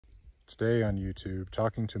today on YouTube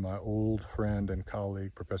talking to my old friend and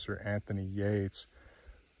colleague, Professor Anthony Yates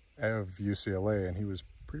of UCLA, and he was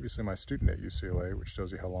previously my student at UCLA, which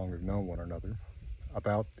tells you how long we've known one another,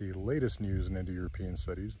 about the latest news in Indo-European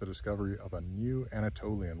studies, the discovery of a new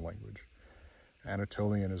Anatolian language.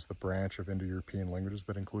 Anatolian is the branch of Indo-European languages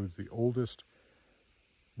that includes the oldest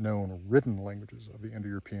known written languages of the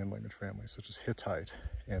Indo-European language family, such as Hittite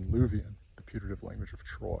and Luvian, the putative language of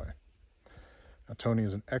Troy. Now, Tony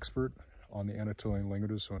is an expert on the Anatolian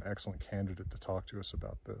languages, so an excellent candidate to talk to us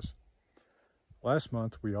about this. Last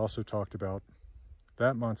month, we also talked about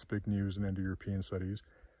that month's big news in Indo-European studies,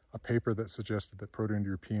 a paper that suggested that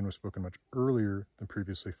Proto-Indo-European was spoken much earlier than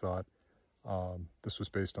previously thought. This was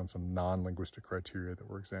based on some non-linguistic criteria that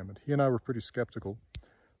were examined. He and I were pretty skeptical,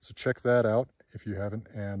 so check that out if you haven't,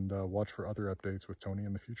 and watch for other updates with Tony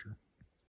in the future.